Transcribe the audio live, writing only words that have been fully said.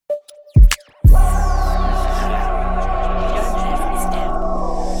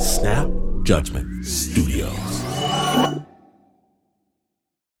Judgment Studios.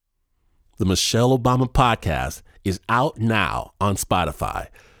 The Michelle Obama Podcast is out now on Spotify.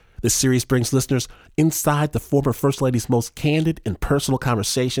 This series brings listeners inside the former First Lady's most candid and personal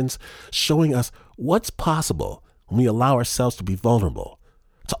conversations, showing us what's possible when we allow ourselves to be vulnerable,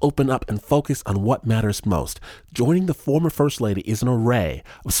 to open up and focus on what matters most. Joining the former First Lady is an array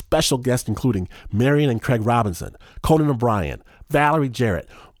of special guests, including Marion and Craig Robinson, Conan O'Brien, Valerie Jarrett,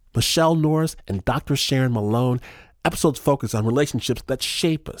 Michelle Norris, and Dr. Sharon Malone. Episodes focus on relationships that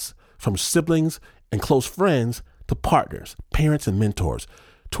shape us, from siblings and close friends to partners, parents, and mentors,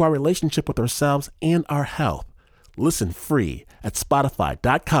 to our relationship with ourselves and our health. Listen free at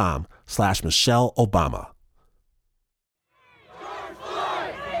Spotify.com/Michelle Obama.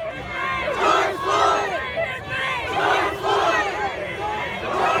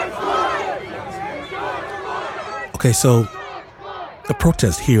 Okay, so the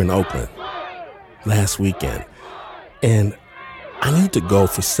protest here in Oakland last weekend, and I need to go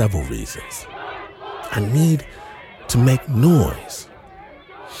for several reasons. I need to make noise.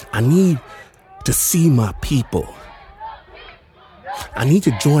 I need to see my people. I need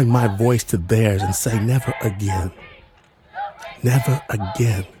to join my voice to theirs and say, never again. Never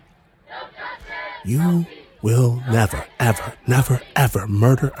again. You will never, ever, never, ever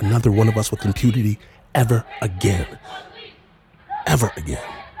murder another one of us with impunity ever again. Ever again.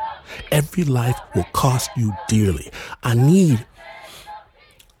 Every life will cost you dearly. I need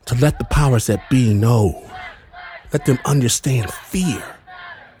to let the powers that be know. Let them understand fear.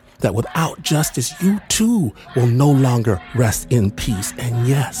 That without justice, you too will no longer rest in peace. And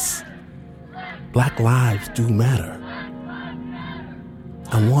yes, Black lives do matter.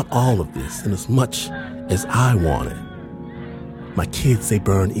 I want all of this, and as much as I want it. My kids, they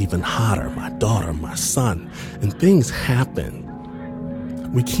burn even hotter. My daughter, my son. And things happen.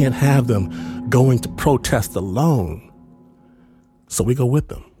 We can't have them going to protest alone. So we go with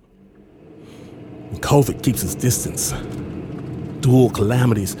them. And COVID keeps us distance. Dual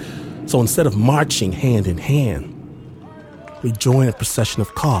calamities. So instead of marching hand in hand, we join a procession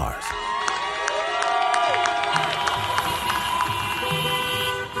of cars.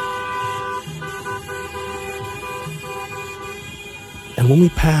 And when we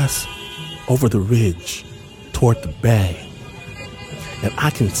pass over the ridge toward the bay, and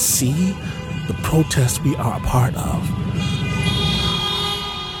I can see the protest we are a part of,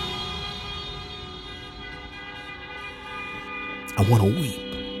 I want to weep.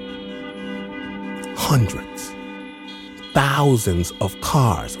 Hundreds, thousands of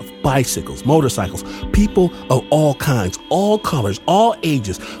cars, of bicycles, motorcycles, people of all kinds, all colors, all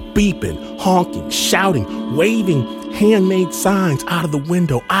ages, beeping, honking, shouting, waving handmade signs out of the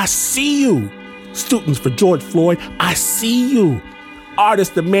window. I see you. Students for George Floyd, I see you.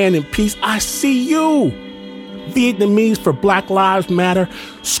 Artists demanding peace, I see you. Vietnamese for Black Lives Matter,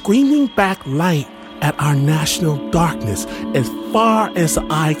 screaming back light at our national darkness as far as the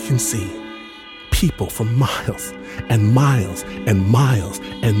eye can see. People for miles and miles and miles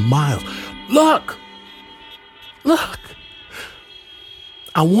and miles. Look! Look!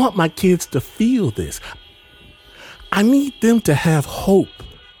 I want my kids to feel this. I need them to have hope.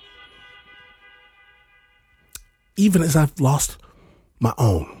 Even as I've lost my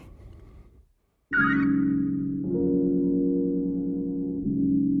own.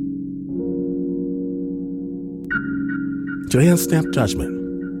 Today on Snap Judgment,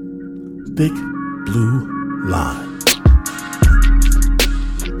 Thick Blue Line.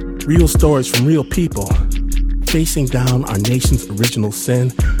 Real stories from real people facing down our nation's original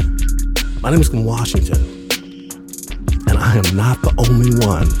sin. My name is Glenn Washington, and I am not the only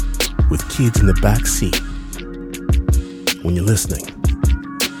one with kids in the back seat when you're listening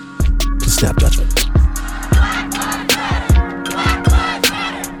to Snap Judgment.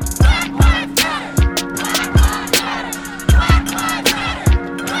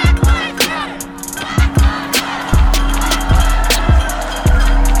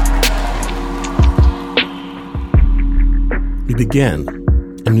 We begin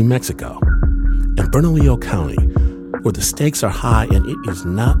in New Mexico, in Bernalillo County, where the stakes are high and it is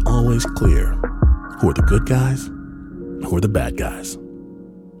not always clear who are the good guys and who are the bad guys.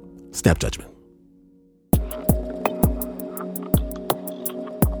 Snap Judgment.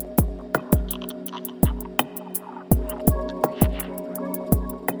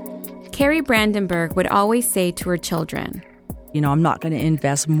 Carrie Brandenburg would always say to her children, I'm not going to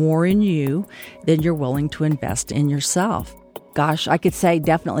invest more in you than you're willing to invest in yourself. Gosh, I could say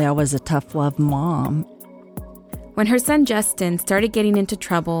definitely I was a tough love mom. When her son Justin started getting into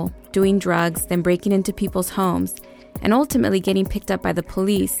trouble, doing drugs, then breaking into people's homes, and ultimately getting picked up by the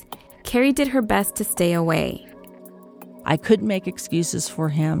police, Carrie did her best to stay away. I couldn't make excuses for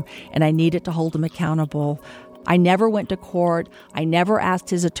him, and I needed to hold him accountable. I never went to court. I never asked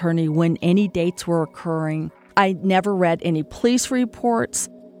his attorney when any dates were occurring. I never read any police reports.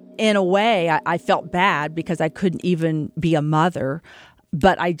 In a way, I felt bad because I couldn't even be a mother,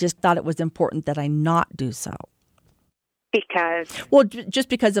 but I just thought it was important that I not do so. Because? Well, just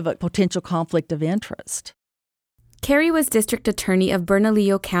because of a potential conflict of interest. Carrie was district attorney of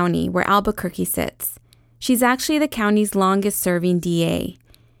Bernalillo County, where Albuquerque sits. She's actually the county's longest-serving DA.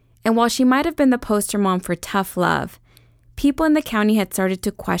 And while she might have been the poster mom for tough love, people in the county had started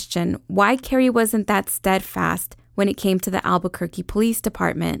to question why Carrie wasn't that steadfast when it came to the Albuquerque Police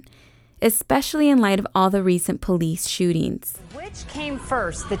Department, especially in light of all the recent police shootings. Which came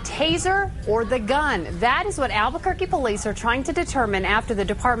first, the taser or the gun? That is what Albuquerque police are trying to determine after the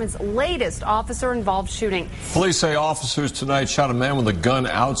department's latest officer-involved shooting. Police say officers tonight shot a man with a gun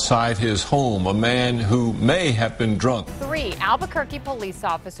outside his home, a man who may have been drunk. 3 Albuquerque police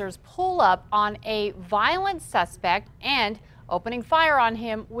officers pull up on a violent suspect and opening fire on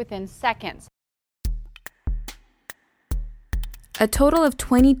him within seconds. A total of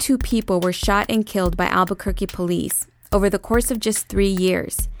 22 people were shot and killed by Albuquerque police over the course of just 3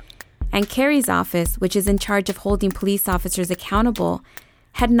 years. And Carrie's office, which is in charge of holding police officers accountable,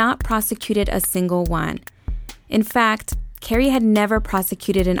 had not prosecuted a single one. In fact, Carrie had never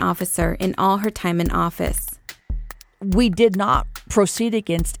prosecuted an officer in all her time in office. We did not proceed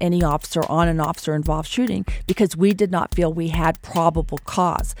against any officer on an officer-involved shooting because we did not feel we had probable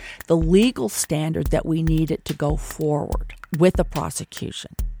cause, the legal standard that we needed to go forward with a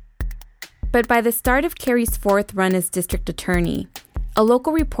prosecution. But by the start of Carrie's 4th run as district attorney, a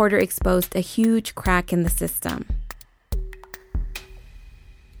local reporter exposed a huge crack in the system.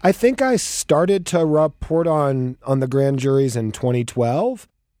 I think I started to report on the grand juries in 2012.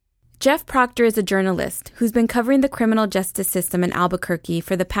 Jeff Proctor is a journalist who's been covering the criminal justice system in Albuquerque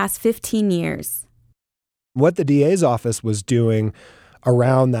for the past 15 years. What the DA's office was doing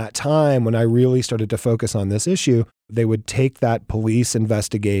around that time when I really started to focus on this issue, they would take that police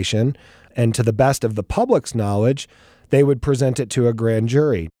investigation and, to the best of the public's knowledge, they would present it to a grand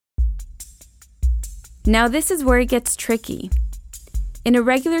jury. Now this is where it gets tricky. In a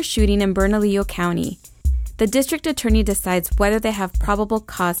regular shooting in Bernalillo County, the district attorney decides whether they have probable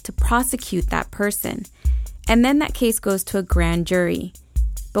cause to prosecute that person, and then that case goes to a grand jury.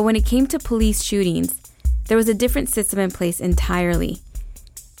 But when it came to police shootings, there was a different system in place entirely.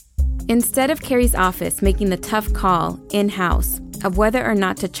 Instead of Carrie's office making the tough call in-house of whether or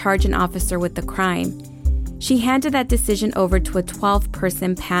not to charge an officer with the crime, she handed that decision over to a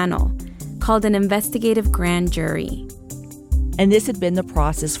 12-person panel called an investigative grand jury. And this had been the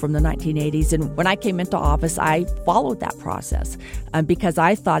process from the 1980s. And when I came into office, I followed that process because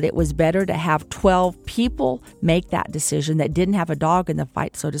I thought it was better to have 12 people make that decision that didn't have a dog in the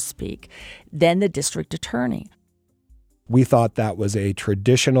fight, so to speak, than the district attorney. We thought that was a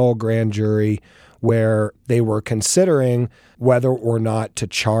traditional grand jury where they were considering whether or not to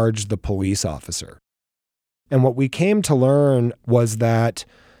charge the police officer. And what we came to learn was that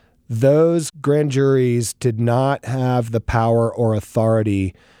those grand juries did not have the power or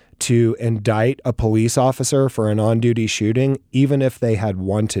authority to indict a police officer for an on-duty shooting, even if they had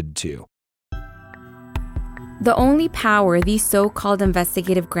wanted to. The only power these so-called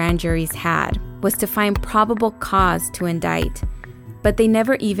investigative grand juries had was to find probable cause to indict, but they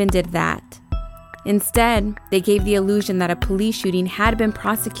never even did that. Instead, they gave the illusion that a police shooting had been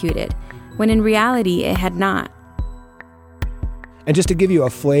prosecuted, when in reality it had not. And just to give you a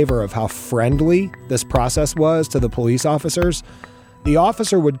flavor of how friendly this process was to the police officers, the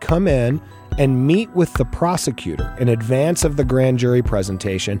officer would come in and meet with the prosecutor in advance of the grand jury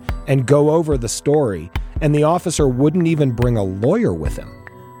presentation and go over the story, and the officer wouldn't even bring a lawyer with him.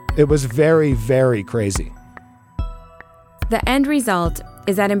 It was very, very crazy. The end result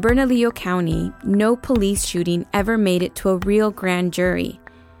is that in Bernalillo County, no police shooting ever made it to a real grand jury.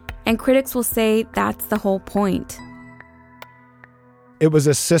 And critics will say that's the whole point. It was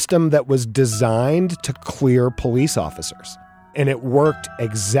a system that was designed to clear police officers, and it worked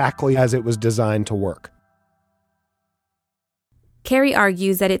exactly as it was designed to work. Carrie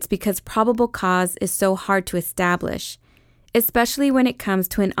argues that it's because probable cause is so hard to establish, especially when it comes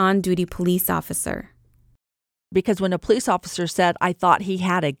to an on-duty police officer. Because when a police officer said, I thought he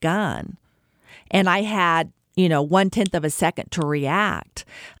had a gun, and I had, 1/10 of a second to react,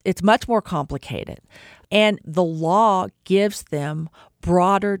 it's much more complicated. And the law gives them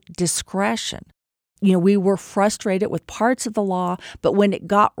broader discretion. We were frustrated with parts of the law, but when it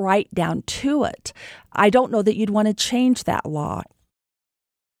got right down to it, I don't know that you'd want to change that law.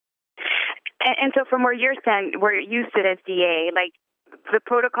 And so from where you're saying, where you sit as DA, like the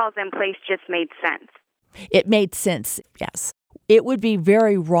protocols in place just made sense. It made sense, yes. It would be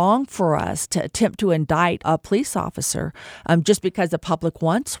very wrong for us to attempt to indict a police officer just because the public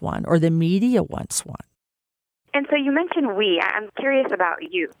wants one or the media wants one. And so you mentioned we. I'm curious about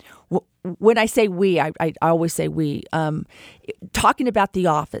you. When I say we, I always say we. Talking about the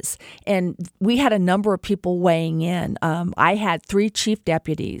office, and we had a number of people weighing in. I had 3 chief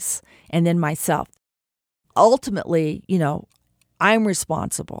deputies and then myself. Ultimately, I'm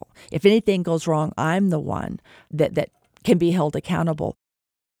responsible. If anything goes wrong, I'm the one that can be held accountable.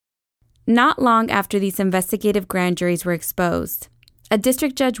 Not long after these investigative grand juries were exposed, a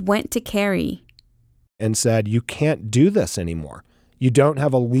district judge went to Cary and said, you can't do this anymore. You don't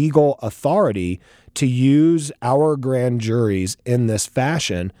have a legal authority to use our grand juries in this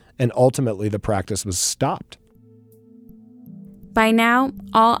fashion, and ultimately the practice was stopped. By now,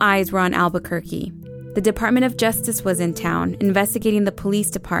 all eyes were on Albuquerque. The Department of Justice was in town, investigating the police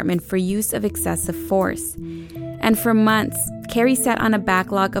department for use of excessive force. And for months, Cary sat on a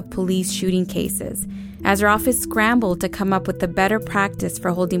backlog of police shooting cases, as her office scrambled to come up with a better practice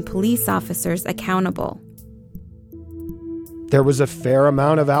for holding police officers accountable. There was a fair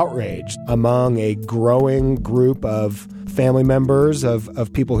amount of outrage among a growing group of family members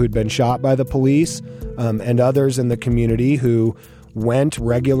of people who'd been shot by the police, and others in the community who went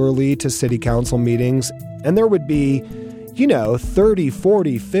regularly to city council meetings. And there would be, 30,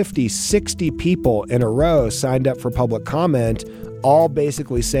 40, 50, 60 people in a row signed up for public comment, all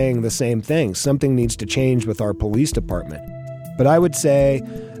basically saying the same thing. Something needs to change with our police department. But I would say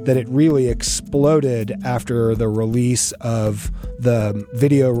that it really exploded after the release of the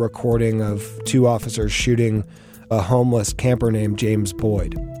video recording of 2 officers shooting a homeless camper named James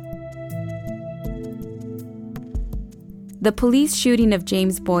Boyd. The police shooting of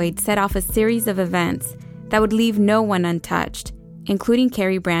James Boyd set off a series of events that would leave no one untouched, including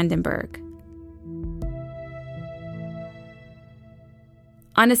Cary Brandenburg.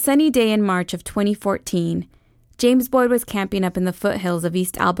 On a sunny day in March of 2014, James Boyd was camping up in the foothills of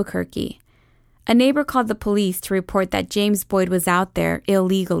East Albuquerque. A neighbor called the police to report that James Boyd was out there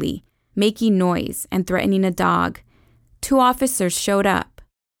illegally, making noise and threatening a dog. 2 officers showed up.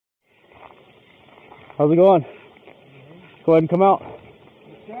 How's it going? Go ahead and come out.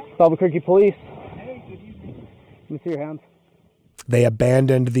 It's Albuquerque Police. Let me see your hands. They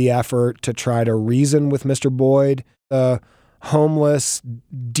abandoned the effort to try to reason with Mr. Boyd, a homeless,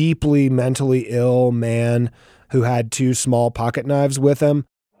 deeply mentally ill man who had 2 small pocket knives with him.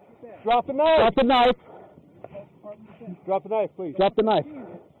 Drop the knife. Drop the knife. Drop the knife, please. Drop the knife.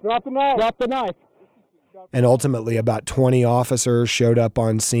 Drop the knife. Drop the knife. And ultimately, about 20 officers showed up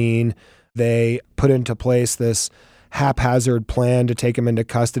on scene. They put into place this haphazard plan to take him into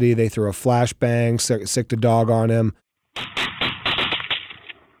custody. They threw a flashbang, sicked a dog on him.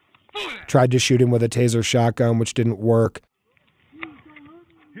 Tried to shoot him with a taser shotgun, which didn't work.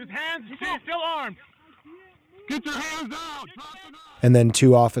 His hands, he's still armed. Get your hands out. And then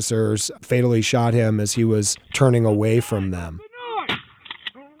 2 officers fatally shot him as he was turning away from them.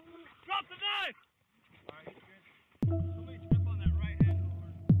 Drop the knife.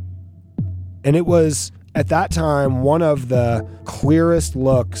 And it was, at that time, one of the clearest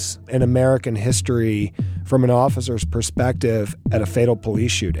looks in American history from an officer's perspective at a fatal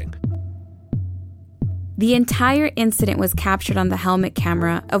police shooting. The entire incident was captured on the helmet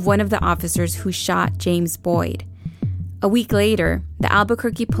camera of one of the officers who shot James Boyd. A week later, the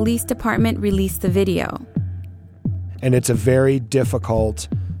Albuquerque Police Department released the video. And it's a very difficult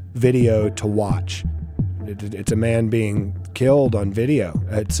video to watch. It's a man being killed on video.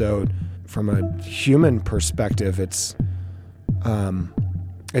 So from a human perspective, it's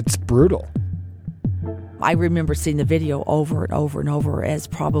brutal. I remember seeing the video over and over and over, as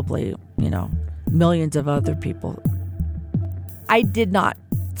probably, millions of other people. I did not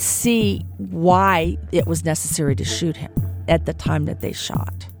see why it was necessary to shoot him at the time that they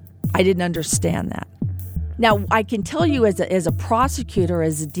shot. I didn't understand that. Now, I can tell you as a prosecutor,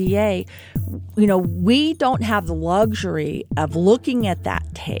 as a DA, we don't have the luxury of looking at that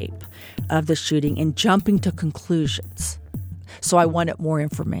tape of the shooting and jumping to conclusions. So I wanted more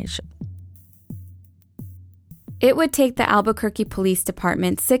information. It would take the Albuquerque Police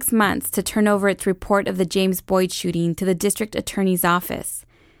Department 6 months to turn over its report of the James Boyd shooting to the district attorney's office.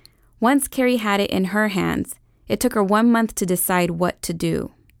 Once Cary had it in her hands, it took her 1 month to decide what to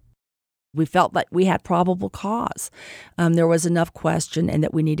do. We felt like we had probable cause. There was enough question and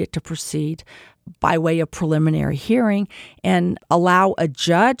that we needed to proceed by way of preliminary hearing and allow a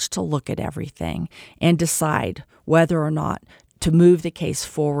judge to look at everything and decide whether or not to move the case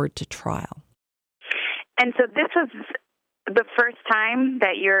forward to trial. And so this was the first time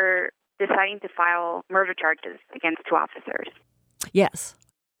that you're deciding to file murder charges against two officers. Yes.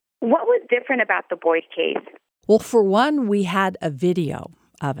 What was different about the Boyd case? Well, for one, we had a video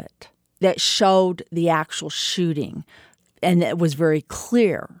of it that showed the actual shooting, and it was very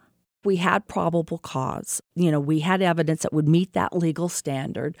clear. We had probable cause. We had evidence that would meet that legal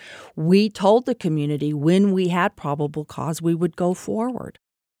standard. We told the community when we had probable cause, we would go forward.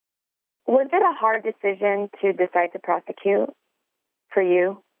 Was it a hard decision to decide to prosecute for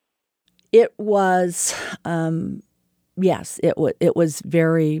you? It was, yes, it was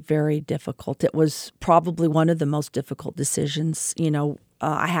very, very difficult. It was probably one of the most difficult decisions,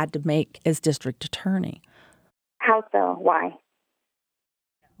 I had to make as district attorney. How so? Why?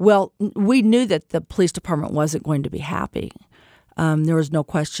 Well, we knew that the police department wasn't going to be happy. There was no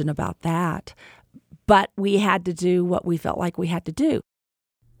question about that. But we had to do what we felt like we had to do.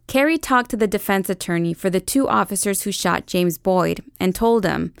 Carrie talked to the defense attorney for the two officers who shot James Boyd and told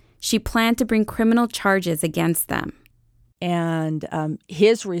him she planned to bring criminal charges against them. And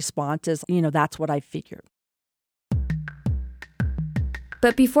his response is, that's what I figured.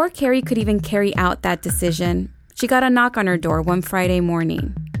 But before Carrie could even carry out that decision, she got a knock on her door one Friday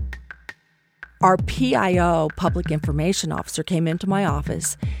morning. Our PIO, public information officer, came into my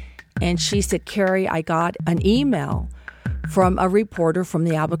office and she said, Carrie, I got an email from a reporter from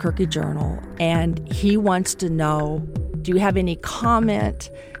the Albuquerque Journal, and he wants to know, do you have any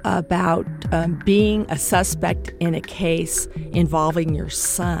comment about being a suspect in a case involving your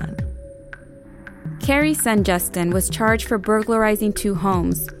son? Carrie's son, Justin, was charged for burglarizing two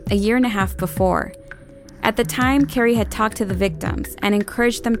homes a year and a half before. At the time, Carrie had talked to the victims and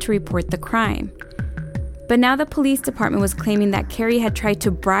encouraged them to report the crime. But now the police department was claiming that Carrie had tried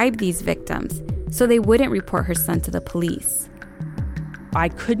to bribe these victims so they wouldn't report her son to the police. I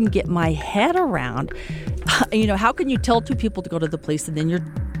couldn't get my head around, how can you tell two people to go to the police and then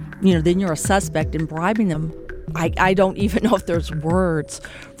you're a suspect in bribing them? I don't even know if there's words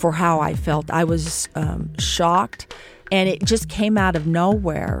for how I felt. I was shocked, and it just came out of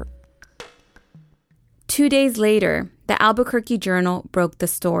nowhere. 2 days later, the Albuquerque Journal broke the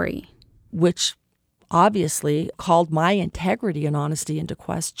story, which obviously called my integrity and honesty into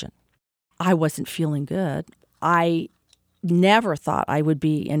question. I wasn't feeling good. I never thought I would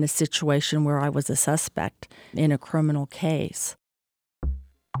be in a situation where I was a suspect in a criminal case.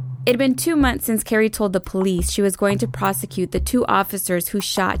 It had been 2 months since Carrie told the police she was going to prosecute the two officers who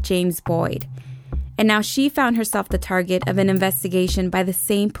shot James Boyd. And now she found herself the target of an investigation by the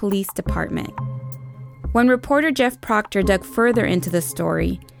same police department. When reporter Jeff Proctor dug further into the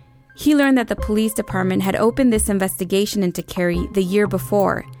story, he learned that the police department had opened this investigation into Carrie the year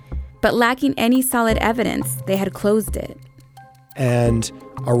before, but lacking any solid evidence, they had closed it. And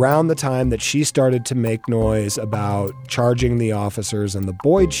around the time that she started to make noise about charging the officers in the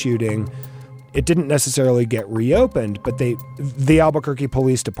Boyd shooting, it didn't necessarily get reopened, but the Albuquerque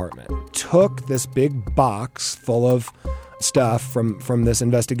Police Department took this big box full of stuff from this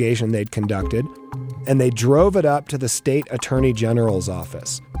investigation they'd conducted, and they drove it up to the state attorney general's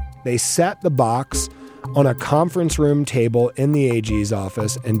office. They set the box on a conference room table in the AG's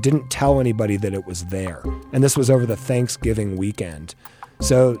office and didn't tell anybody that it was there. And this was over the Thanksgiving weekend.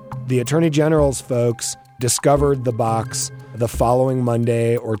 So the Attorney General's folks discovered the box the following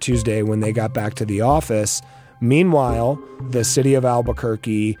Monday or Tuesday when they got back to the office. Meanwhile, the city of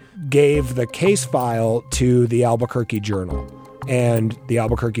Albuquerque gave the case file to the Albuquerque Journal. And the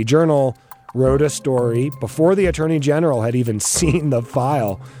Albuquerque Journal wrote a story before the Attorney General had even seen the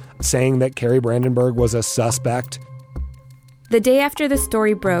file, saying that Carrie Brandenburg was a suspect. The day after the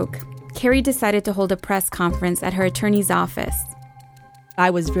story broke, Carrie decided to hold a press conference at her attorney's office.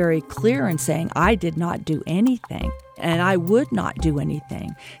 I was very clear in saying I did not do anything, and I would not do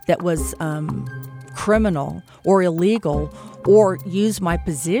anything that was criminal or illegal or use my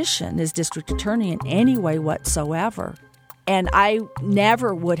position as district attorney in any way whatsoever. And I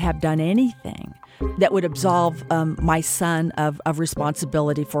never would have done anything that would absolve my son of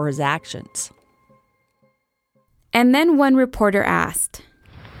responsibility for his actions. And then one reporter asked,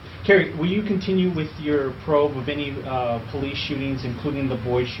 Carrie, will you continue with your probe of any police shootings, including the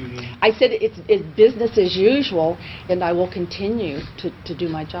Boyd shooting? I said it's business as usual, and I will continue to do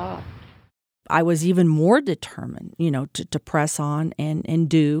my job. I was even more determined, to press on and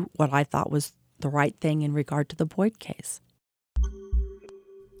do what I thought was the right thing in regard to the Boyd case.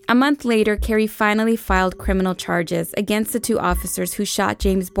 A month later, Carrie finally filed criminal charges against the two officers who shot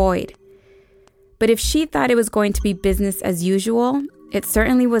James Boyd. But if she thought it was going to be business as usual, it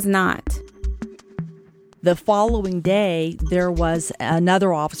certainly was not. The following day, there was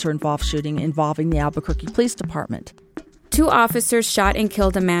another officer-involved shooting involving the Albuquerque Police Department. 2 officers shot and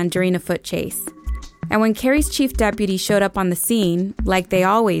killed a man during a foot chase. And when Carrie's chief deputy showed up on the scene, like they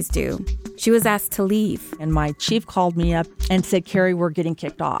always do, she was asked to leave. And my chief called me up and said, "Carrie, we're getting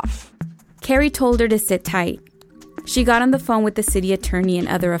kicked off." Carrie told her to sit tight. She got on the phone with the city attorney and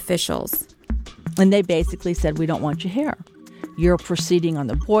other officials. And they basically said, "We don't want you here. You're proceeding on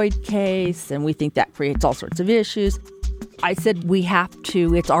the Boyd case, and we think that creates all sorts of issues." I said, "We have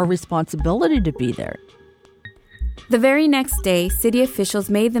to. It's our responsibility to be there." The very next day, city officials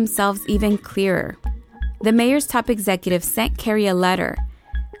made themselves even clearer. The mayor's top executive sent Carrie a letter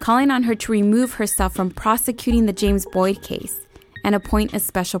calling on her to remove herself from prosecuting the James Boyd case and appoint a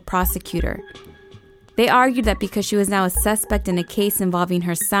special prosecutor. They argued that because she was now a suspect in a case involving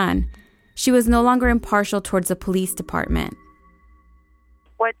her son, she was no longer impartial towards the police department.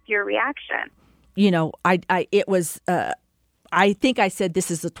 What's your reaction? You know, I think I said this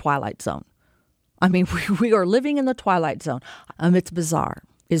is the Twilight Zone. I mean, we are living in the Twilight Zone. It's bizarre,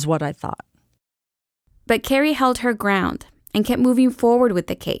 is what I thought. But Carrie held her ground and kept moving forward with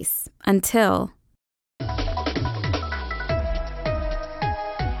the case until...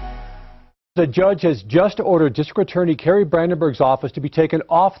 The judge has just ordered District Attorney Carrie Brandenburg's office to be taken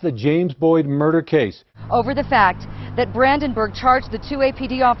off the James Boyd murder case. Over the fact that Brandenburg charged the 2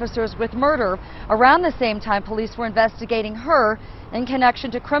 APD officers with murder around the same time police were investigating her in connection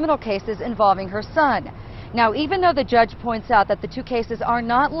to criminal cases involving her son. Now, even though the judge points out that the 2 cases are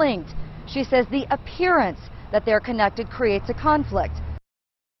not linked, she says the appearance that they're connected creates a conflict.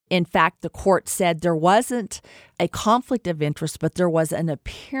 In fact, the court said there wasn't a conflict of interest, but there was an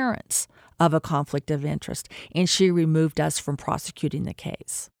appearance of a conflict of interest, and she removed us from prosecuting the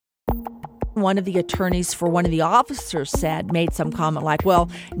case. One of the attorneys for one of the officers made some comment like, well,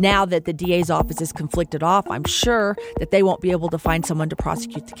 now that the DA's office is conflicted off, I'm sure that they won't be able to find someone to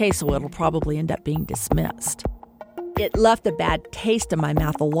prosecute the case, so it'll probably end up being dismissed. It left a bad taste in my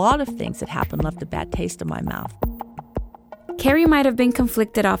mouth. A lot of things that happened left a bad taste in my mouth. Carrie might have been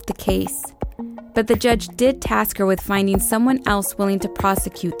conflicted off the case, but the judge did task her with finding someone else willing to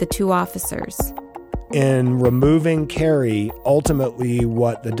prosecute the 2 officers. In removing Carrie, ultimately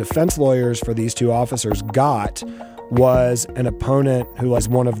what the defense lawyers for these 2 officers got was an opponent who was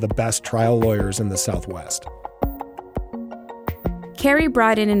one of the best trial lawyers in the Southwest. Carrie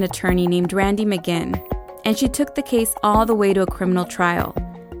brought in an attorney named Randy McGinn, and she took the case all the way to a criminal trial,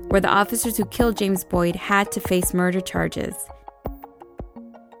 where the officers who killed James Boyd had to face murder charges.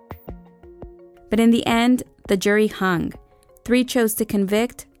 But in the end, the jury hung. 3 chose to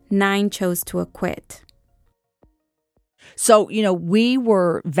convict, 9 chose to acquit. So, we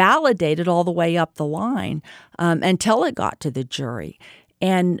were validated all the way up the line until it got to the jury.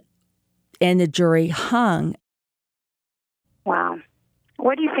 And the jury hung. Wow.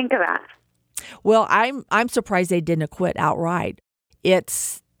 What do you think of that? Well, I'm surprised they didn't acquit outright.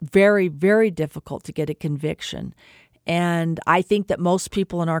 It's very, very difficult to get a conviction. And I think that most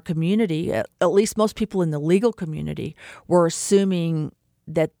people in our community, at least most people in the legal community, were assuming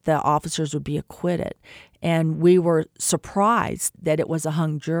that the officers would be acquitted. And we were surprised that it was a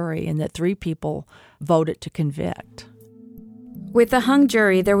hung jury and that 3 people voted to convict. With the hung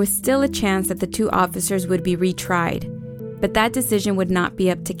jury, there was still a chance that the 2 officers would be retried, but that decision would not be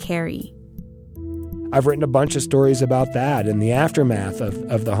up to Carrie. I've written a bunch of stories about that in the aftermath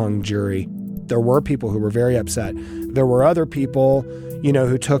of the hung jury. There were people who were very upset. There were other people,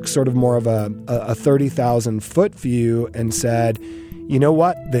 who took sort of more of a 30,000-foot view and said, you know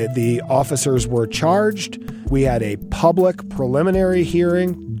what, the officers were charged. We had a public preliminary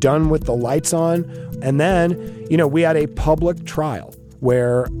hearing done with the lights on. And then, we had a public trial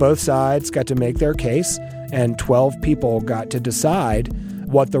where both sides got to make their case and 12 people got to decide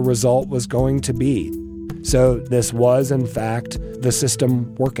what the result was going to be. So this was, in fact, the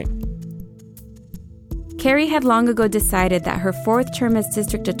system working. Carrie had long ago decided that her 4th term as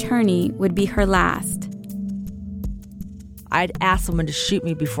district attorney would be her last. I'd ask someone to shoot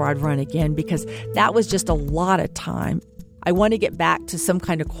me before I'd run again because that was just a lot of time. I want to get back to some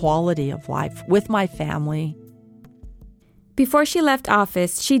kind of quality of life with my family. Before she left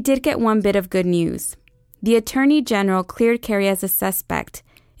office, she did get one bit of good news. The Attorney General cleared Carrie as a suspect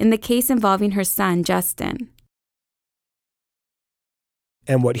in the case involving her son, Justin.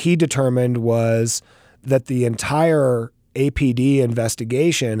 And what he determined was that the entire APD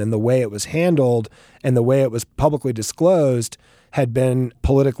investigation and the way it was handled and the way it was publicly disclosed had been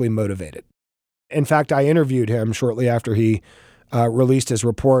politically motivated. In fact, I interviewed him shortly after he released his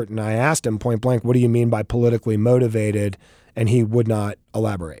report, and I asked him point blank, what do you mean by politically motivated? And he would not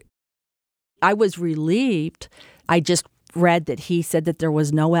elaborate. I was relieved. I just read that he said that there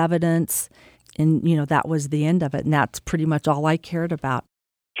was no evidence, and, that was the end of it, and that's pretty much all I cared about.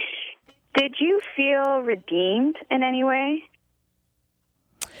 Did you feel redeemed in any way?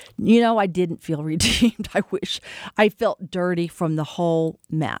 I didn't feel redeemed. I felt dirty from the whole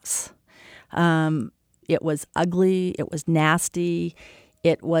mess. It was ugly. It was nasty.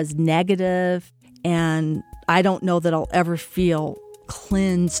 It was negative. And I don't know that I'll ever feel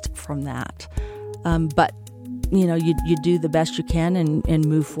cleansed from that. But, you do the best you can and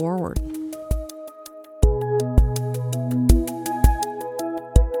move forward.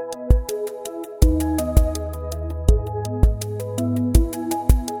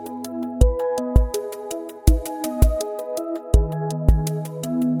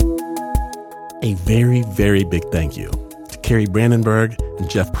 A very, very big thank you to Carrie Brandenburg and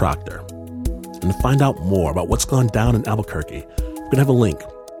Jeff Proctor. And to find out more about what's gone down in Albuquerque, we're going to have a link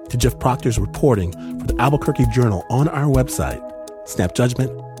to Jeff Proctor's reporting for the Albuquerque Journal on our website,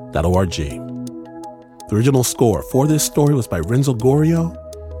 snapjudgment.org. The original score for this story was by Renzo Gorio.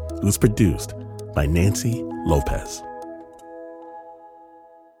 It was produced by Nancy Lopez.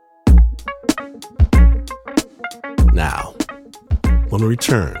 Now, when we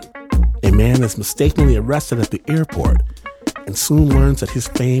return, a man is mistakenly arrested at the airport and soon learns that his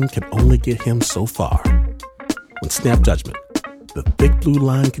fame can only get him so far. When Snap Judgment, the Thick Blue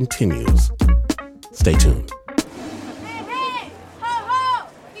Line continues. Stay tuned. Hey, hey, ho, ho,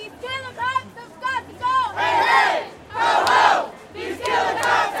 these killer cops have got to go. Hey, hey, ho, ho, these killer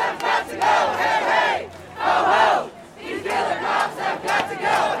cops have got to go. Hey, hey, ho, ho, these killer cops have got to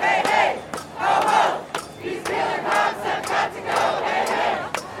go. Hey, hey, ho, ho, these killer cops have got to go. Hey, hey,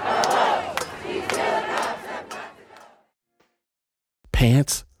 ho, ho, these killer cops have got to go.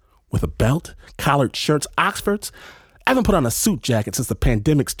 Pants with a belt, collared shirts, Oxfords. I haven't put on a suit jacket since the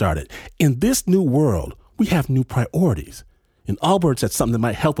pandemic started. In this new world, we have new priorities. And Allbirds had something that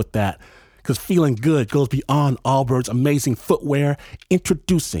might help with that, because feeling good goes beyond Allbirds' amazing footwear.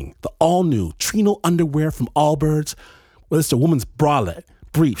 Introducing the all-new Trino underwear from Allbirds. Whether it's the woman's bralette,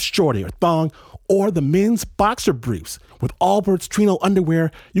 brief, shorty, or thong, or the men's boxer briefs. With Allbirds Trino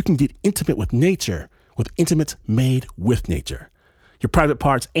underwear, you can get intimate with nature, with intimates made with nature. Your private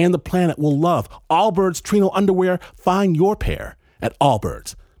parts and the planet will love Allbirds Trino underwear. Find your pair at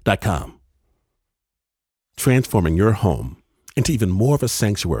allbirds.com. Transforming your home into even more of a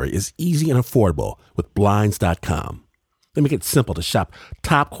sanctuary is easy and affordable with Blinds.com. They make it simple to shop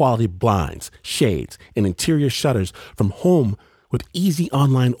top quality blinds, shades, and interior shutters from home with easy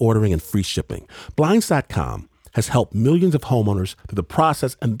online ordering and free shipping. Blinds.com has helped millions of homeowners through the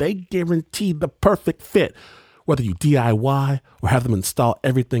process, and they guarantee the perfect fit, whether you DIY or have them install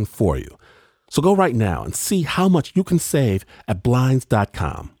everything for you. So go right now and see how much you can save at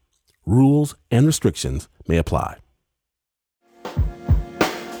Blinds.com. Rules and restrictions may apply.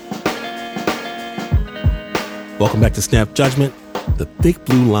 Welcome back to Snap Judgment, the Thick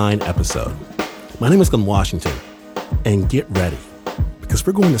Blue Line episode. My name is Glenn Washington, and get ready, because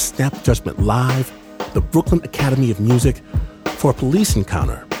we're going to Snap Judgment Live, the Brooklyn Academy of Music, for a police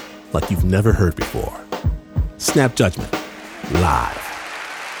encounter like you've never heard before. Snap Judgment Live.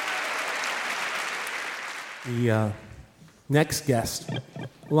 The next guest,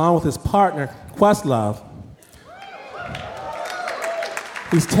 along with his partner, Questlove,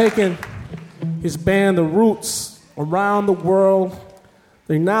 he's taken his band, The Roots, around the world.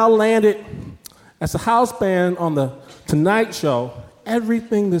 They now landed as a house band on The Tonight Show.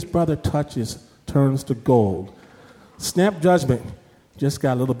 Everything this brother touches turns to gold. Snap Judgment just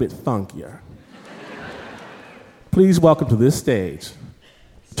got a little bit funkier. Please welcome to this stage,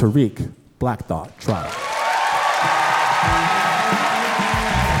 Tariq Black Thought Tribe.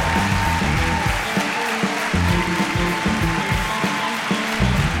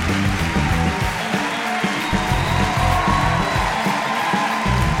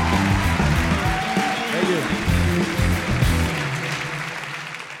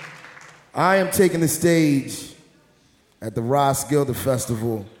 I am taking the stage at the Roskilde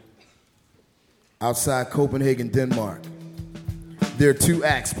Festival outside Copenhagen, Denmark. There are two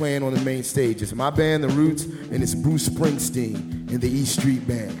acts playing on the main stage. It's my band, The Roots, and it's Bruce Springsteen and the East Street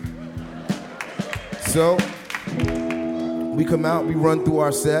Band. So we come out, we run through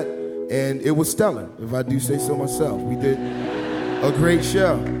our set, and it was stellar, if I do say so myself. We did a great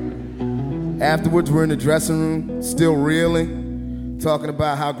show. Afterwards, we're in the dressing room, still reeling, talking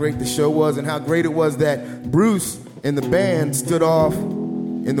about how great the show was and how great it was that Bruce and the band stood off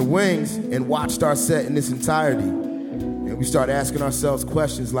in the wings and watched our set in its entirety. And we started asking ourselves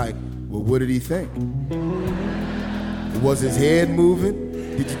questions like, well, what did he think? Was his head moving?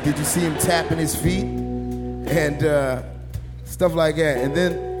 Did you see him tapping his feet? And stuff like that. And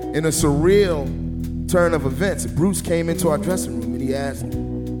then in a surreal turn of events, Bruce came into our dressing room and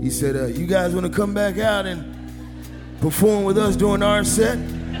he said, you guys want to come back out and perform with us during our set?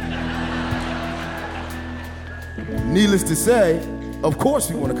 Needless to say, of course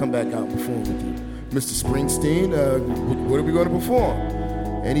we want to come back out and perform with you. Mr. Springsteen, what are we going to perform?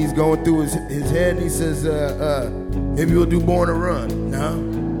 And he's going through his head and he says, maybe we'll do Born to Run. No?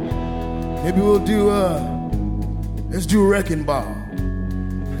 Maybe we'll do, let's do Wrecking Ball.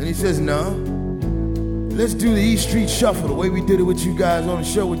 And he says, no. Let's do the E Street Shuffle the way we did it with you guys on the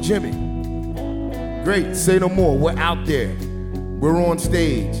show with Jimmy. Great, say no more. We're out there. We're on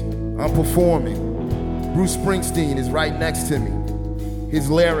stage. I'm performing. Bruce Springsteen is right next to me. His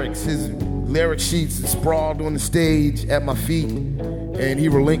lyric sheets are sprawled on the stage at my feet, and he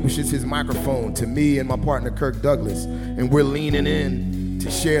relinquishes his microphone to me and my partner Kirk Douglas, and we're leaning in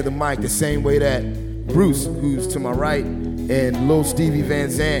to share the mic the same way that Bruce, who's to my right, and Lil Stevie Van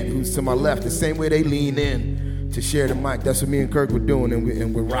Zandt, who's to my left, the same way they lean in to share the mic. That's what me and Kirk were doing,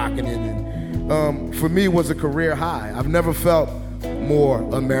 and we're rocking it. And for me, it was a career high. I've never felt more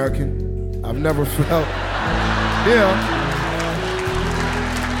American. I've never felt,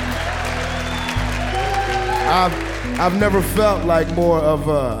 I've never felt like more of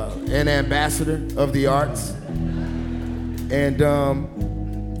an ambassador of the arts. And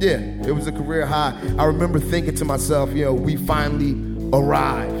it was a career high. I remember thinking to myself, we finally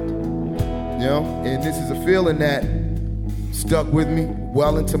arrived. And this is a feeling that stuck with me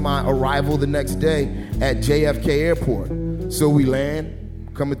well into my arrival the next day at JFK Airport. So we land,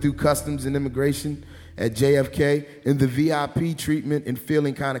 coming through customs and immigration at JFK, and the VIP treatment and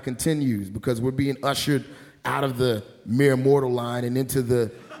feeling kind of continues because we're being ushered out of the mere mortal line and into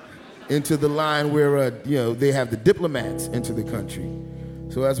the line where they have the diplomats enter the country.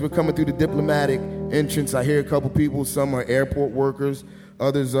 So as we're coming through the diplomatic entrance, I hear a couple people. Some are airport workers,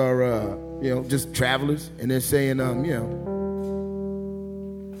 others are just travelers, and they're saying,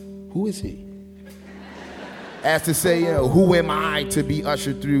 who is he? As to say, who am I to be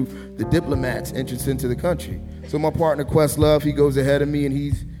ushered through the diplomats' entrance into the country? So my partner Questlove, he goes ahead of me, and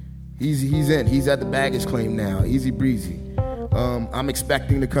he's in. He's at the baggage claim now, easy breezy. I'm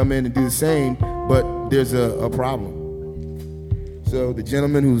expecting to come in and do the same, but there's a problem. So the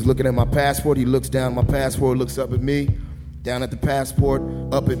gentleman who's looking at my passport, he looks down at my passport, looks up at me, down at the passport,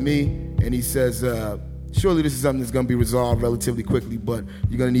 up at me, and he says, surely this is something that's going to be resolved relatively quickly, but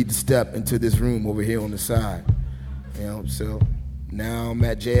you're going to need to step into this room over here on the side. So now I'm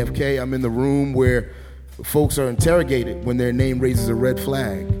at JFK. I'm in the room where folks are interrogated when their name raises a red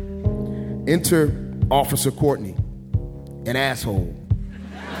flag. Enter Officer Courtney, an asshole.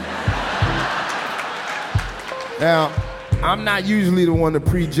 Now, I'm not usually the one to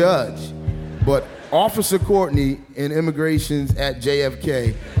prejudge, but Officer Courtney in immigrations at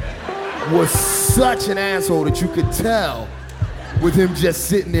JFK was such an asshole that you could tell with him just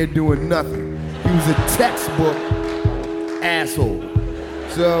sitting there doing nothing. He was a textbook asshole.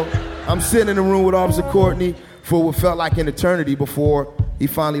 So I'm sitting in the room with Officer Courtney for what felt like an eternity before he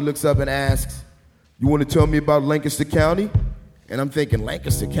finally looks up and asks, you want to tell me about Lancaster County? And I'm thinking,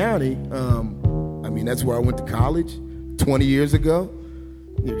 Lancaster County? That's where I went to college 20 years ago.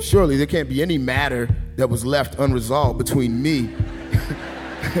 Surely there can't be any matter that was left unresolved between me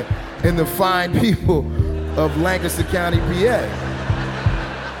and the fine people of Lancaster County, PA.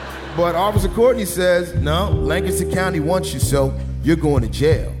 But Officer Courtney says, no, Lancaster County wants you, so you're going to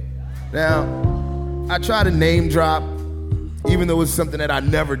jail. Now, I try to name drop, even though it's something that I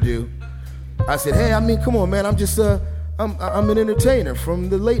never do. I said, hey, come on, man, I'm just, I'm an entertainer from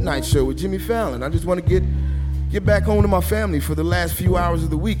the late night show with Jimmy Fallon. I just want to get back home to my family for the last few hours of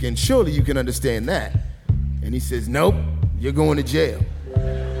the weekend. Surely you can understand that. And he says, nope, you're going to jail.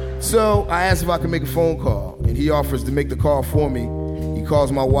 So I asked if I could make a phone call, and he offers to make the call for me. He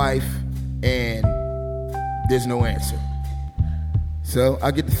calls my wife, and there's no answer. So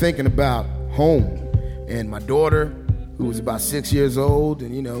I get to thinking about home and my daughter, who was about 6 years old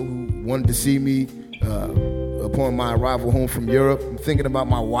and, who wanted to see me upon my arrival home from Europe. I'm thinking about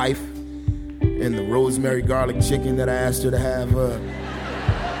my wife and the rosemary garlic chicken that I asked her to have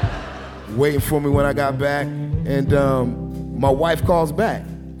waiting for me when I got back. And my wife calls back.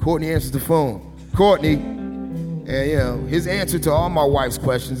 Courtney answers the phone. Courtney, and his answer to all my wife's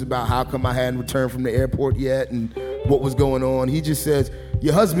questions about how come I hadn't returned from the airport yet and what was going on, he just says,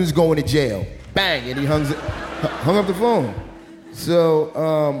 your husband's going to jail. Bang, and he hung up the phone.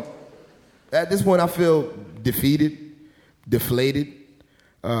 So at this point, I feel defeated, deflated.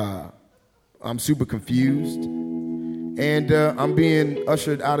 I'm super confused. And I'm being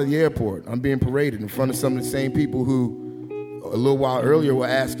ushered out of the airport. I'm being paraded in front of some of the same people who a little while earlier were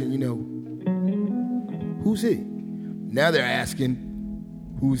asking, who's he? Now they're asking,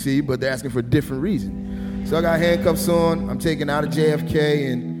 who's he? But they're asking for a different reason. So I got handcuffs on. I'm taken out of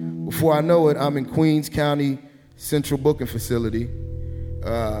JFK, and before I know it, I'm in Queens County Central Booking Facility,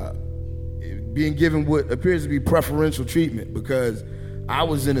 being given what appears to be preferential treatment because I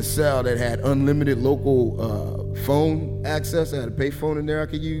was in a cell that had unlimited local phone access. I had a pay phone in there I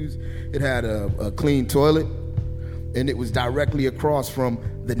could use. It had a clean toilet, and it was directly across from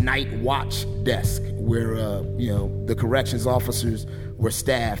the night watch desk where the corrections officers were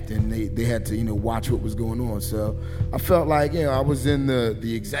staffed, and they had to watch what was going on. So I felt like I was in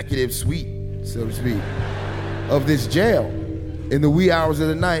the executive suite, so to speak, of this jail. In the wee hours of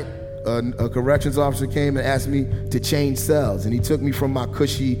the night, a corrections officer came and asked me to change cells, and he took me from my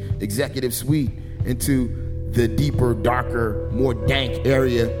cushy executive suite into the deeper, darker, more dank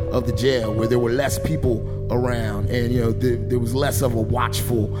area of the jail where there were less people around, and there was less of a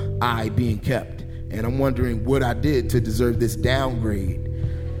watchful eye being kept. And I'm wondering what I did to deserve this downgrade.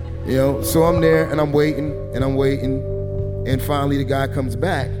 So I'm there and I'm waiting, and finally the guy comes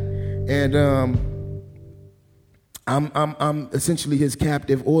back, and I'm essentially his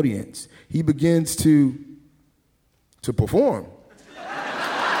captive audience. He begins to perform.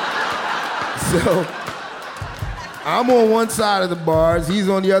 So I'm on one side of the bars, he's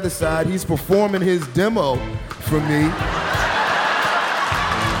on the other side. He's performing his demo for me.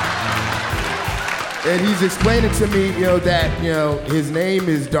 And he's explaining to me, that, his name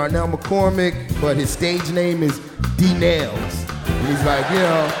is Darnell McCormick, but his stage name is D Nails. And he's like,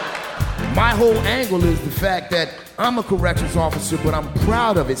 my whole angle is the fact that I'm a corrections officer, but I'm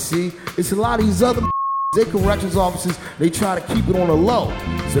proud of it, see? It's a lot of these other they corrections officers, they try to keep it on the low.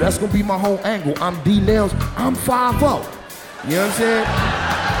 So that's gonna be my whole angle. I'm D Nails, I'm 5'0". You know what I'm saying?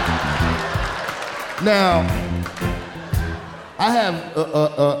 Now, I have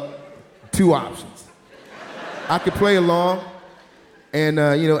two options. I could play along and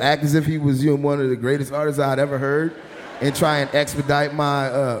act as if he was one of the greatest artists I'd ever heard and try and expedite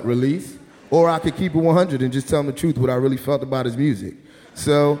my release. Or I could keep it 100 and just tell him the truth, what I really felt about his music.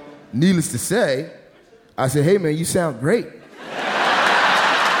 So, needless to say, I said, hey man, you sound great.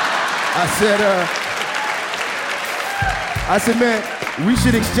 I said, man, we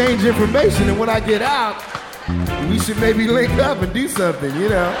should exchange information, and when I get out, we should maybe link up and do something,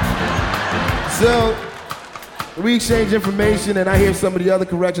 So, we exchange information, and I hear some of the other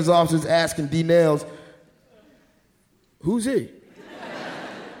corrections officers asking D Nails, who's he?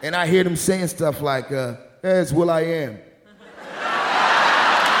 And I hear them saying stuff like, hey, it's Will I Am.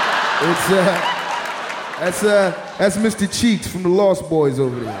 That's Mr. Cheeks from the Lost Boys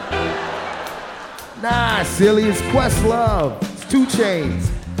over there. Nah, silly, it's Questlove, it's 2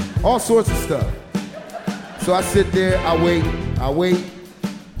 Chainz, all sorts of stuff. So I sit there, I wait,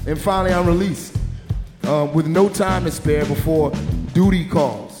 and finally I'm released with no time to spare before duty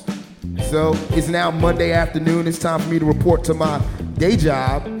calls. So it's now Monday afternoon, it's time for me to report to my day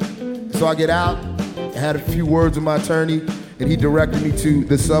job. So I get out, I had a few words with my attorney, and he directed me to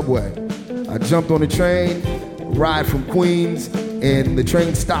the subway. I jumped on the train, ride from Queens, and the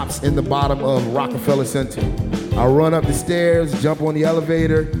train stops in the bottom of Rockefeller Center. I run up the stairs, jump on the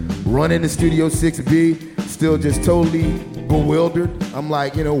elevator, run into Studio 6B, still just totally bewildered. I'm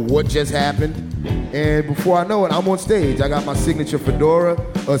like, what just happened? And before I know it, I'm on stage. I got my signature fedora,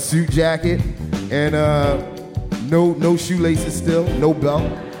 a suit jacket, and no shoelaces still, no belt.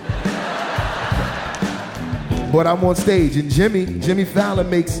 But I'm on stage, and Jimmy Fallon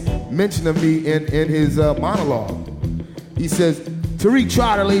makes mention of me in his monologue. He says, Tariq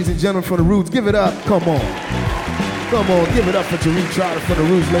Trotter, ladies and gentlemen, from the Roots, give it up, come on. Come on, give it up for Tariq Trotter from the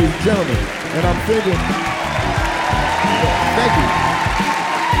Roots, ladies and gentlemen. And I'm thinking, thank you.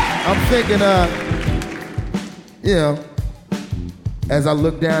 I'm thinking, as I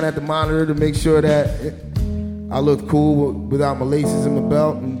look down at the monitor to make sure that I look cool without my laces in my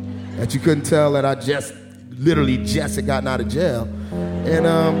belt, and that you couldn't tell that I literally just had gotten out of jail. And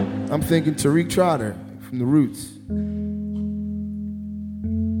I'm thinking Tariq Trotter from the Roots.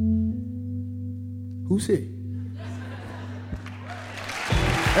 Who's he?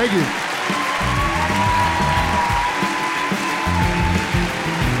 Thank you.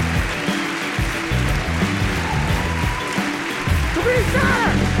 Tariq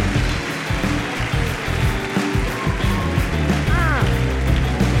Trotter!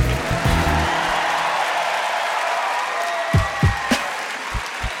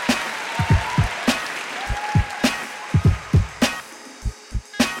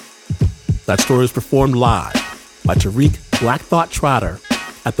 That story is performed live by Tariq Black Thought Trotter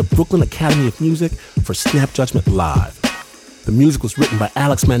at the Brooklyn Academy of Music for Snap Judgment Live. The music was written by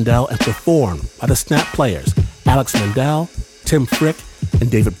Alex Mandel and performed by the Snap Players, Alex Mandel, Tim Frick, and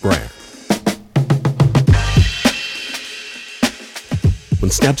David Brand.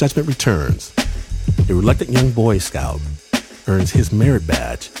 When Snap Judgment returns, a reluctant young Boy Scout earns his merit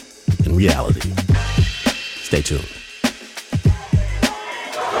badge in reality. Stay tuned.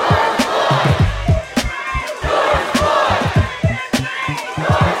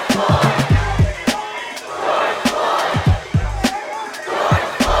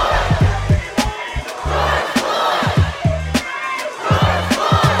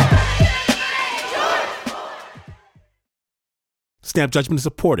 Snap Judgment is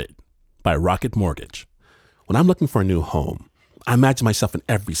supported by Rocket Mortgage. When I'm looking for a new home, I imagine myself in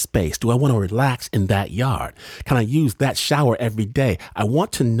every space. Do I want to relax in that yard? Can I use that shower every day? I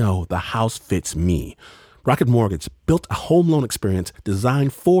want to know the house fits me. Rocket Mortgage built a home loan experience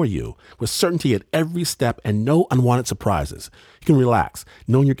designed for you with certainty at every step and no unwanted surprises. You can relax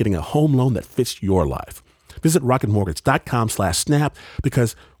knowing you're getting a home loan that fits your life. Visit rocketmortgage.com/snap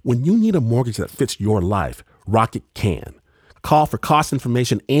because when you need a mortgage that fits your life, Rocket can. Call for cost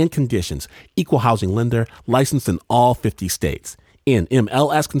information and conditions. Equal housing lender, licensed in all 50 states.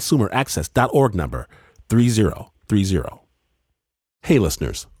 NMLSconsumeraccess.org number 3030. Hey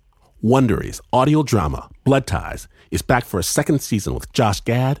listeners, Wondery's audio drama, Blood Ties, is back for a second season with Josh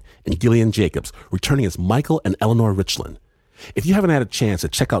Gad and Gillian Jacobs, returning as Michael and Eleanor Richland. If you haven't had a chance to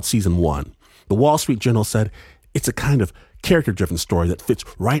check out season 1, the Wall Street Journal said it's a kind of character-driven story that fits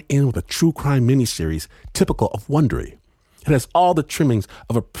right in with a true crime miniseries typical of Wondery. It has all the trimmings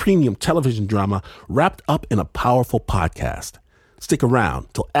of a premium television drama wrapped up in a powerful podcast. Stick around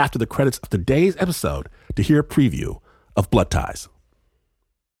till after the credits of today's episode to hear a preview of Blood Ties.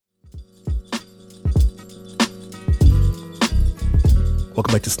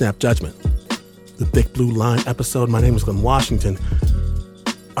 Welcome back to Snap Judgment, the Thick Blue Line episode. My name is Glenn Washington.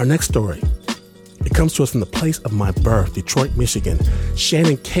 Our next story, it comes to us from the place of my birth, Detroit, Michigan.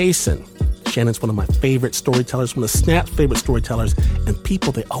 Shannon Kaysen. Shannon's one of my favorite storytellers, one of Snap's favorite storytellers, and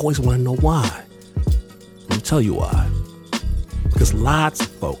people, they always want to know why. Let me tell you why. Because lots of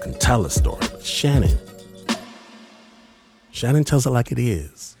folk can tell a story, but Shannon tells it like it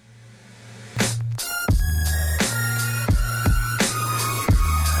is.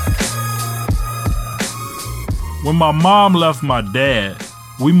 When my mom left my dad,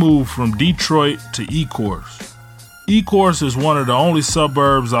 we moved from Detroit to Ecorse. Ecorse is one of the only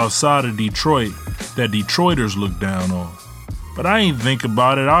suburbs outside of Detroit that Detroiters look down on. But I ain't think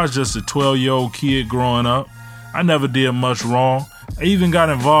about it. I was just a 12-year-old kid growing up. I never did much wrong. I even got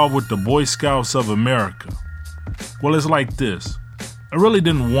involved with the Boy Scouts of America. Well, it's like this. I really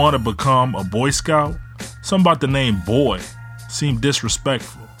didn't want to become a Boy Scout. Something about the name Boy seemed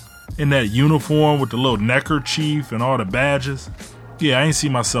disrespectful. In that uniform with the little neckerchief and all the badges. Yeah, I ain't see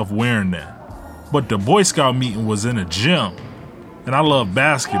myself wearing that. But the Boy Scout meeting was in a gym, and I love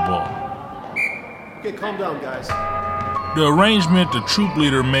basketball. Okay, calm down, guys. The arrangement the troop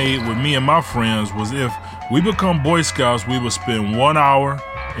leader made with me and my friends was if we become Boy Scouts, we would spend 1 hour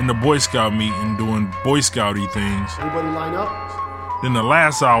in the Boy Scout meeting doing Boy Scouty things. Everybody line up. Then the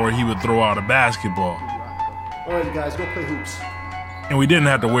last hour, he would throw out a basketball. All right, guys, go play hoops. And we didn't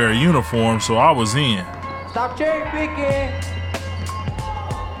have to wear a uniform, so I was in. Stop cherry picking.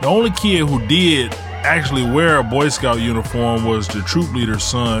 The only kid who did actually wear a Boy Scout uniform was the troop leader's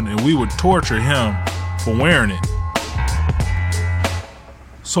son, and we would torture him for wearing it.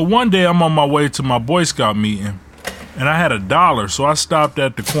 So one day I'm on my way to my Boy Scout meeting, and I had $1, so I stopped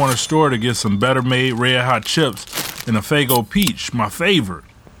at the corner store to get some Better Made Red Hot chips and a Faygo Peach, my favorite.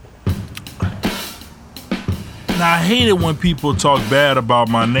 Now I hate it when people talk bad about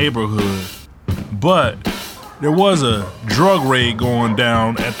my neighborhood, but there was a drug raid going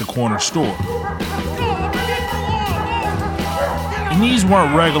down at the corner store. And these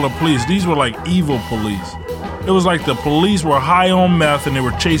weren't regular police, these were like evil police. It was like the police were high on meth and they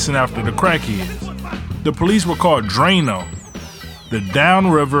were chasing after the crackheads. The police were called Drano, the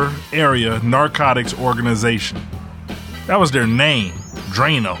Downriver Area Narcotics Organization. That was their name,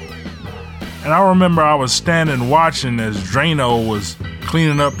 Drano. And I remember I was standing watching as Drano was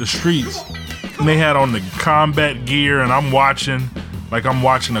cleaning up the streets. And they had on the combat gear, and I'm watching like I'm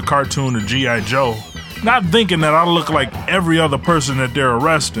watching a cartoon of G.I. Joe, not thinking that I look like every other person that they're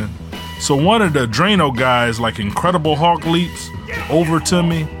arresting. So one of the Drano guys, like Incredible Hulk, leaps over to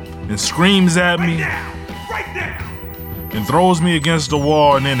me and screams at me and throws me against the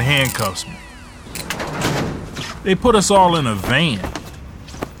wall and then handcuffs me. They put us all in a van.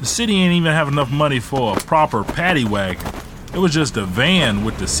 The city ain't even have enough money for a proper paddy wagon. It was just a van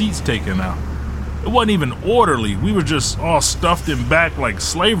with the seats taken out. It wasn't even orderly. We were just all stuffed in back like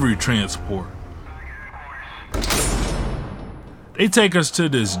slavery transport. They take us to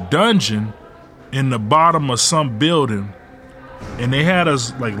this dungeon in the bottom of some building, and they had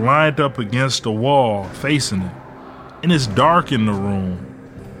us like lined up against the wall facing it. And it's dark in the room.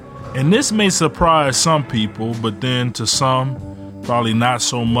 And this may surprise some people, but then to some, probably not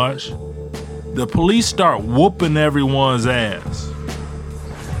so much. The police start whooping everyone's ass.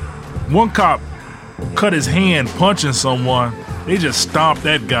 One cop cut his hand punching someone. They just stomped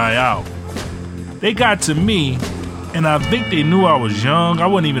that guy out. They got to me, and I think they knew I was young. I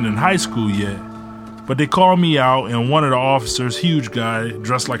wasn't even in high school yet. But they called me out, and one of the officers, huge guy,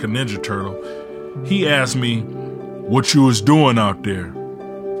 dressed like a Ninja Turtle, he asked me what you was doing out there.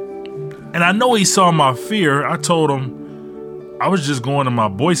 And I know he saw my fear. I told him I was just going to my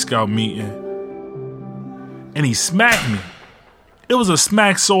Boy Scout meeting. And he smacked me. It was a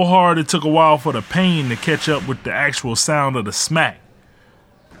smack so hard it took a while for the pain to catch up with the actual sound of the smack.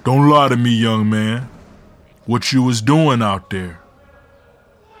 Don't lie to me, young man. What you was doing out there?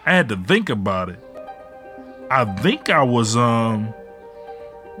 I had to think about it. I think I was, I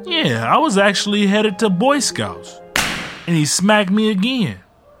was actually headed to Boy Scouts. And he smacked me again.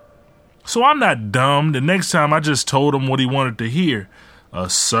 So I'm not dumb. The next time I just told him what he wanted to hear.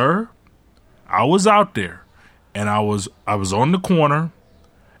 Sir, I was out there. And I was on the corner,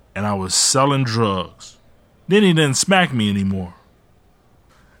 and I was selling drugs. Then he didn't smack me anymore.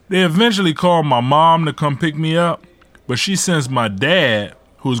 They eventually called my mom to come pick me up, but she sends my dad,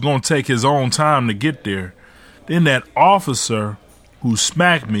 who was going to take his own time to get there. Then that officer who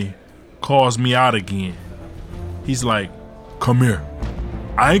smacked me calls me out again. He's like, come here.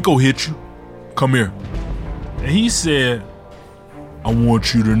 I ain't gonna hit you. Come here. And he said, I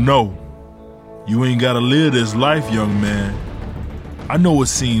want you to know, you ain't gotta live this life, young man. I know it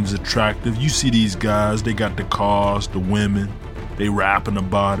seems attractive. You see these guys, they got the cars, the women, they rapping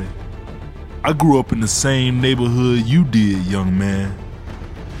about it. I grew up in the same neighborhood you did, young man.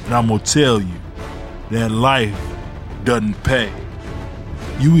 And I'm gonna tell you, that life doesn't pay.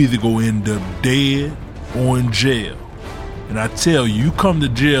 You either go end up dead or in jail. And I tell you, you come to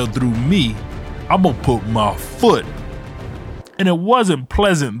jail through me, I'm gonna put my foot. And it wasn't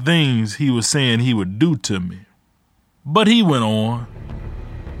pleasant things he was saying he would do to me. But he went on,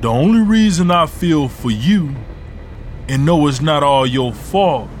 the only reason I feel for you and know it's not all your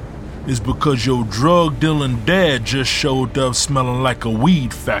fault is because your drug dealing dad just showed up smelling like a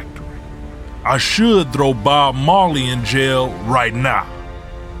weed factory. I should throw Bob Marley in jail right now.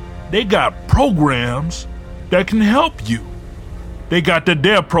 They got programs that can help you. They got the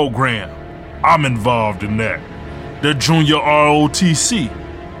DARE program. I'm involved in that. The Junior ROTC.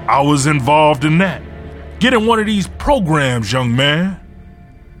 I was involved in that. Get in one of these programs, young man.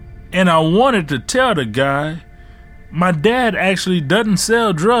 And I wanted to tell the guy, my dad actually doesn't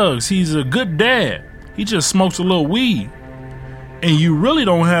sell drugs. He's a good dad. He just smokes a little weed. And you really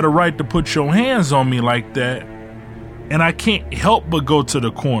don't have the right to put your hands on me like that. And I can't help but go to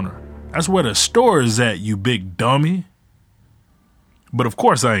the corner. That's where the store is at, you big dummy. But of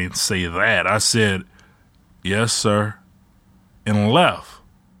course I didn't say that. I said, yes, sir, and left.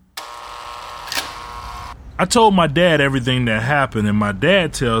 I told my dad everything that happened, and my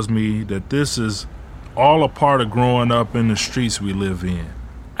dad tells me that this is all a part of growing up in the streets we live in.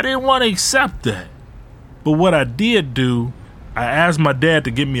 I didn't want to accept that. But what I did do, I asked my dad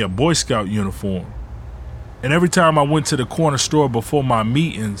to get me a Boy Scout uniform. And every time I went to the corner store before my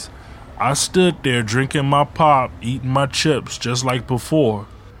meetings, I stood there drinking my pop, eating my chips just like before,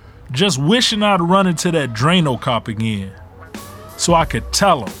 just wishing I'd run into that Drano cop again so I could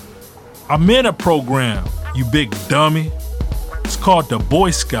tell him, I'm in a program, you big dummy. It's called the Boy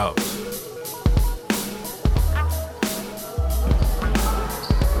Scouts.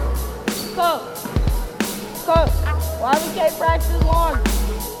 Coach, why we can't practice long?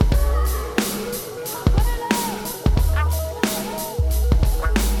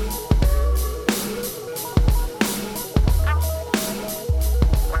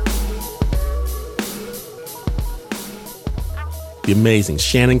 The amazing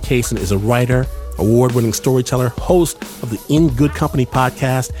Shannon Cason is a writer, award-winning storyteller, host of the In Good Company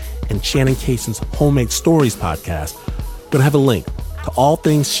podcast and Shannon Cason's Homemade Stories podcast. We're going to have a link to all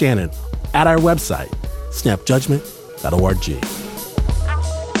things Shannon at our website, snapjudgment.org.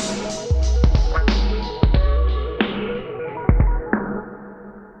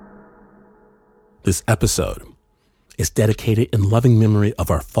 This episode is dedicated in loving memory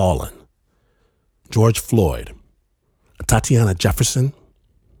of our fallen, George Floyd, Tatiana Jefferson,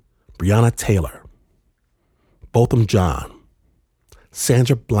 Breonna Taylor, Botham Jean,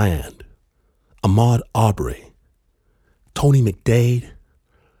 Sandra Bland, Ahmaud Arbery, Tony McDade,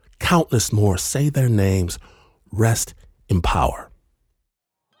 countless more say their names, rest in power.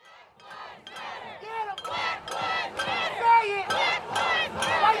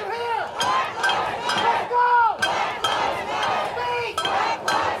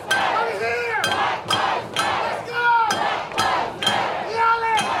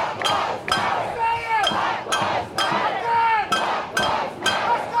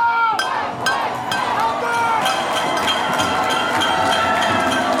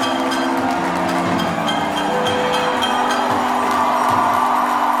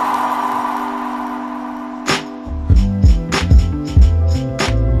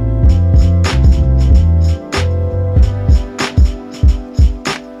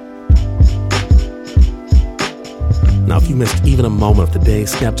 Now, if you missed even a moment of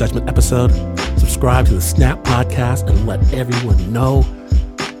today's Snap Judgment episode, subscribe to the Snap Podcast and let everyone know.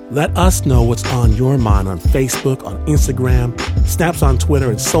 Let us know what's on your mind on Facebook, on Instagram, Snap's on Twitter,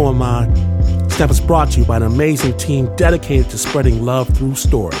 and so am I. Snap is brought to you by an amazing team dedicated to spreading love through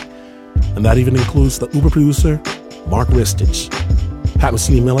story. And that even includes the Uber producer, Mark Ristich, Pat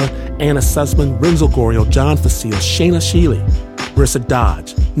Mesiti-Miller, Anna Sussman, Renzo Gorio, John Facile, Shayna Shealy, Marissa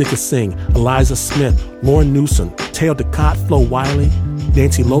Dodge, Nika Singh, Eliza Smith, Lauren Newsom, Teo Ducat, Flo Wiley,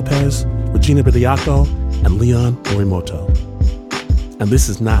 Nancy Lopez, Regina Bediaco, and Leon Morimoto. And this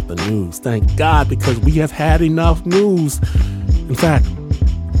is not the news, thank God, because we have had enough news. In fact,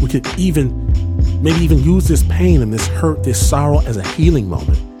 we could maybe even use this pain and this hurt, this sorrow as a healing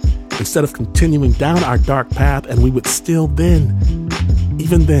moment, instead of continuing down our dark path, and we would still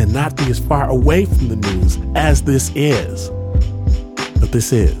even then, not be as far away from the news as this is. But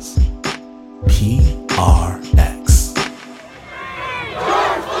this is PRX.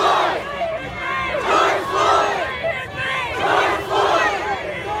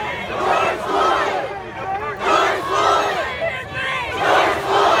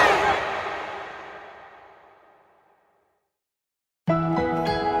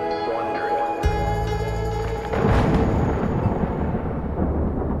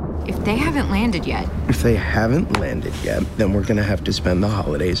 They haven't landed yet. If they haven't landed yet, then we're going to have to spend the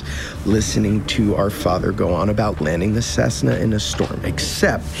holidays listening to our father go on about landing the Cessna in a storm,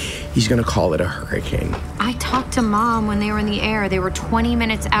 except he's going to call it a hurricane. I talked to Mom when they were in the air. They were 20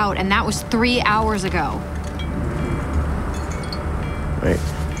 minutes out, and that was 3 hours ago. Right.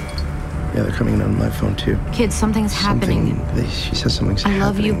 Yeah, they're coming in on my phone, too. Kids, something's happening. She says something's happening. I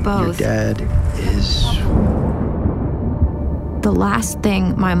love you both. Your dad is... The last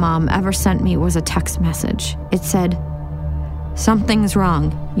thing my mom ever sent me was a text message. It said, "Something's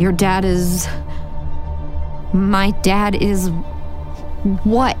wrong. Your dad is..." My dad is...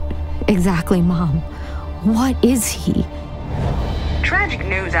 What exactly, Mom? What is he? Tragic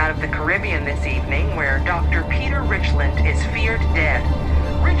news out of the Caribbean this evening, where Dr. Peter Richland is feared dead.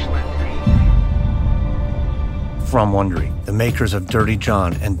 Richland... From Wondery, the makers of Dirty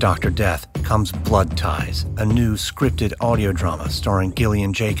John and Dr. Death, comes Blood Ties, a new scripted audio drama starring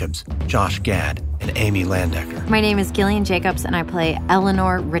Gillian Jacobs, Josh Gad, and Amy Landecker. My name is Gillian Jacobs, and I play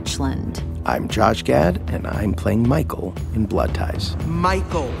Eleanor Richland. I'm Josh Gad, and I'm playing Michael in Blood Ties.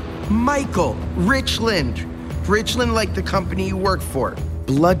 Michael, Richland like the company you work for.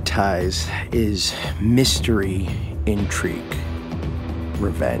 Blood Ties is mystery, intrigue,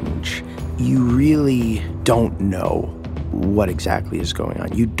 revenge. You really don't know what exactly is going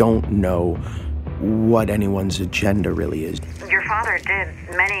on. You don't know what anyone's agenda really is. Your father did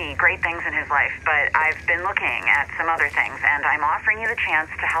many great things in his life, but I've been looking at some other things, and I'm offering you the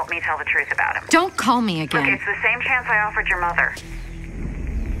chance to help me tell the truth about him. Don't call me again. Look, it's the same chance I offered your mother.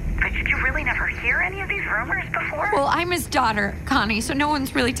 But did you really never hear any of these rumors before? Well, I'm his daughter, Connie, so no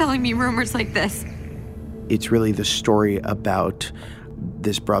one's really telling me rumors like this. It's really the story about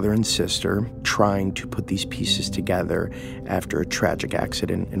this brother and sister trying to put these pieces together after a tragic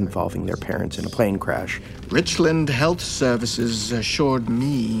accident involving their parents in a plane crash. Richland Health Services assured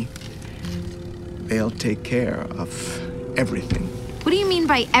me they'll take care of everything. What do you mean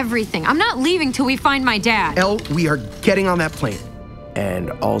by everything? I'm not leaving till we find my dad. Elle, we are getting on that plane.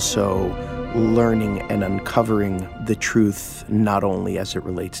 And also learning and uncovering the truth, not only as it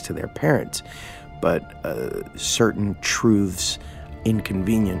relates to their parents, but certain truths,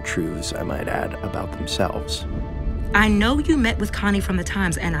 inconvenient truths, I might add, about themselves. I know you met with Connie from the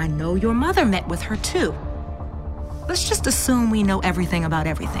Times, and I know your mother met with her too. Let's just assume we know everything about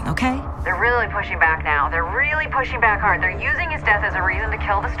everything, okay? They're really pushing back now. They're really pushing back hard. They're using his death as a reason to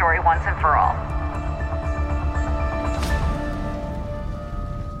kill the story once and for all.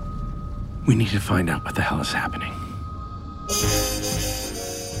 We need to find out what the hell is happening.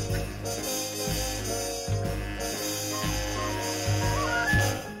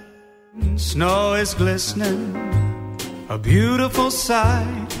 Snow is glistening, a beautiful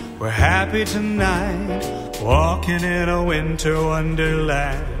sight. We're happy tonight, walking in a winter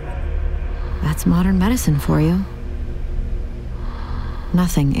wonderland. That's modern medicine for you.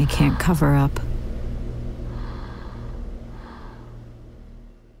 Nothing it can't cover up.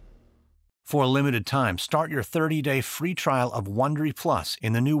 For a limited time, start your 30-day free trial of Wondery Plus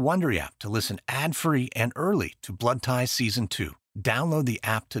in the new Wondery app to listen ad-free and early to Blood Ties Season 2. Download the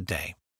app today.